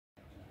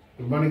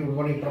Good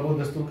morning. Pramod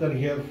Dasturkar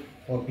here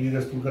for P.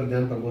 Dasturkar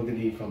Dhyan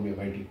Prabodhini from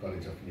MIT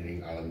College of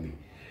Engineering, Alandi.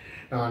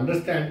 Now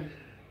understand,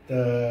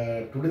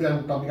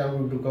 today's topic I'm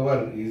going to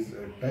cover is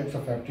types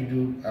of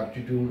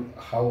aptitude,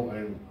 how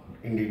and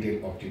in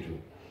detail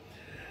aptitude.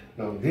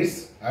 Now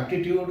this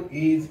aptitude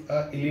is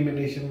a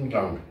elimination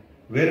round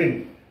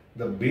wherein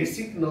the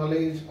basic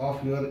knowledge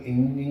of your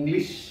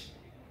English,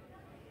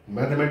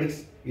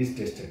 mathematics is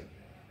tested.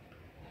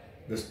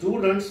 The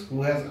students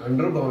who has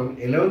undergone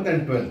 11th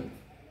and 12th,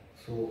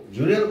 so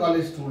junior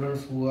college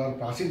students who are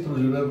passing through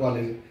junior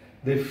college,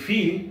 they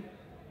feel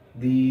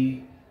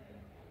the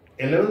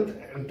 11th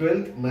and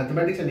 12th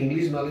mathematics and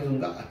English knowledge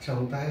उनका अच्छा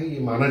होता है, ये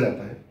माना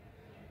जाता है.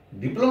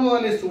 Diploma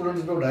वाले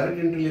students जो डायरेक्ट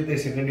एंट्री लेते हैं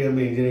सेकेंड ईयर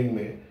में इंजीनियरिंग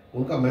में,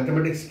 उनका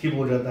मैथमेटिक्स स्किप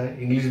हो जाता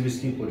है, इंग्लिश भी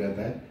स्किप हो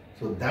जाता है.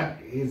 So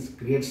that is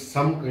creates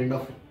some kind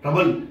of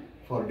trouble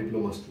for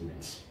diploma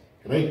students,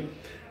 right?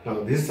 Now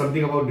this is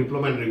something about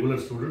diploma and regular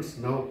students.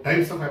 Now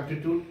types of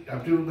aptitude.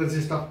 Aptitude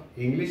consists of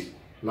English,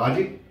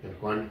 logic and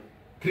quant.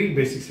 3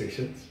 basic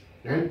sections,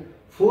 and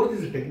 4th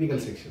is a technical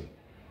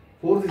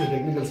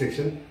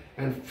section.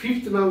 And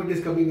 5th now it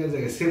is coming as a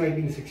essay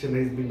writing section,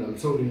 has been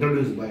also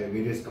introduced by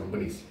various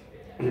companies.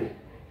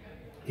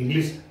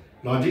 English,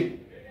 logic,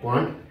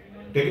 quant,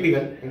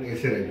 technical and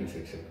essay writing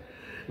section.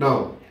 Now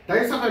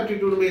types of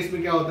aptitude में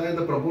इसमें क्या होता है?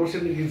 The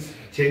proportion is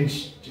change.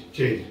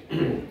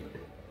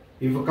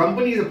 If a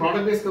company is a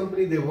product-based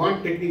company, they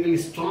want technically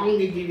strong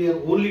engineer,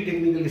 only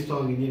technically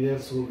strong engineer,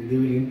 so they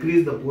will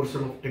increase the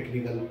portion of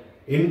technical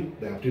in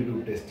the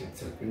aptitude test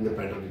itself, in the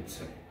pattern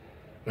itself,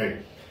 right?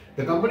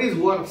 The companies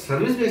who are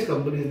service-based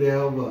companies, they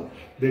have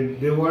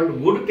they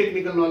want good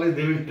technical knowledge.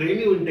 They will train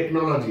you in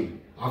technology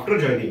after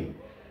joining.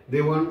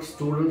 They want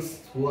students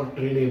who are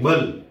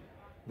trainable.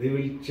 They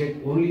will check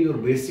only your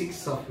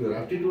basics of your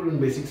aptitude and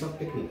basics of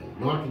technical,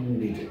 not in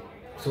detail.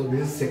 So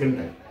this is second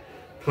type.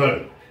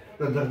 Third.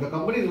 The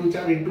companies which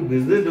are into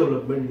business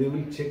development, they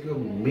will check your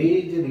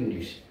major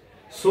English.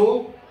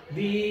 So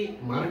the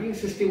marking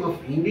system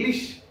of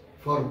English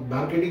for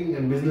marketing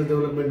and business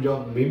development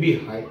job may be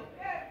high.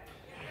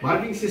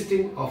 Marking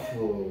system of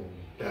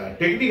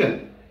technical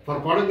for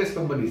product-based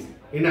companies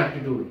in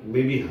aptitude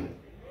may be high,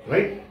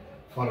 right?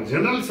 For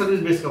general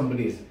service-based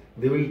companies,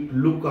 they will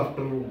look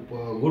after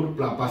good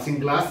passing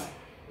class,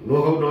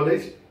 know-how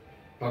knowledge,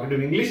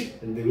 talkative English,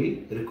 and they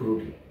will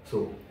recruit you.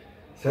 So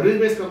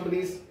service-based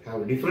companies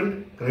have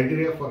different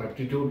criteria for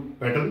aptitude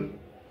pattern.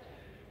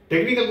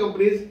 Technical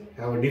companies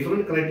have a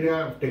different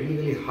criteria of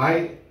technically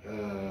high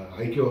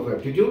IQ of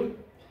aptitude.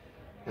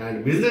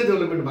 And business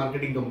development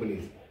marketing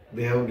companies,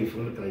 they have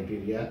different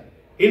criteria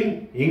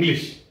in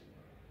English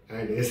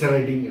and essay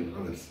writing and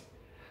others.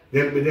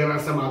 There are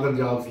some other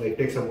jobs like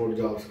tech support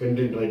jobs,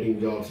 content writing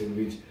jobs, in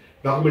which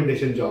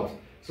documentation jobs.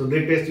 So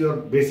they test your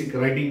basic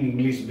writing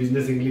English,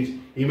 business English,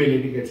 email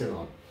etiquettes and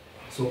all.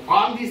 So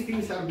all these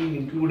things are being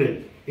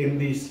included in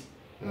this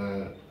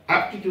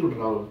aptitude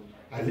round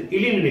as an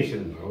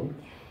elimination round,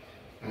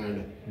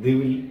 and they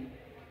will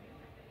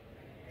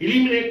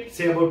eliminate,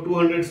 say about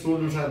 200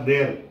 students are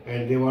there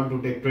and they want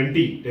to take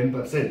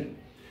 10%.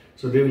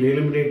 So they will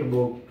eliminate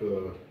about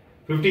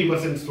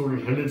 50%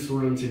 students, 100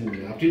 students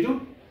in aptitude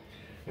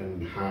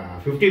and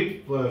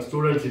 50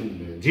 students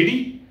in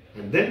GD,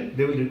 and then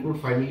they will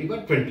recruit finally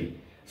about 20.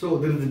 So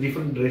there is a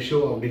different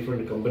ratio of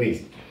different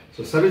companies.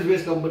 So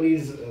service-based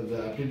companies,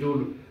 the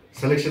aptitude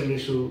selection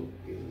ratio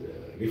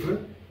is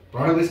different.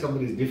 Product-based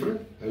company is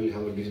different. I will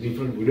have a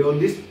different video on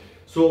this.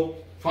 So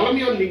follow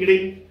me on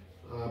LinkedIn,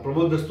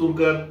 Pramod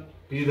Dasturkar,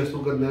 P.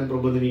 Dasturkar Dhyan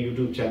Prabodhini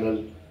YouTube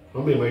channel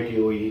from MIT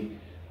OE.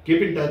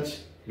 Keep in touch.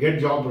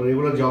 Get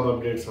regular job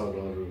updates on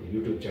our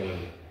YouTube channel.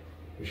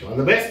 Wish you all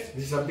the best.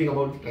 This is something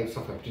about the types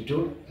of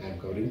aptitude I am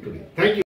covering today. Thank you.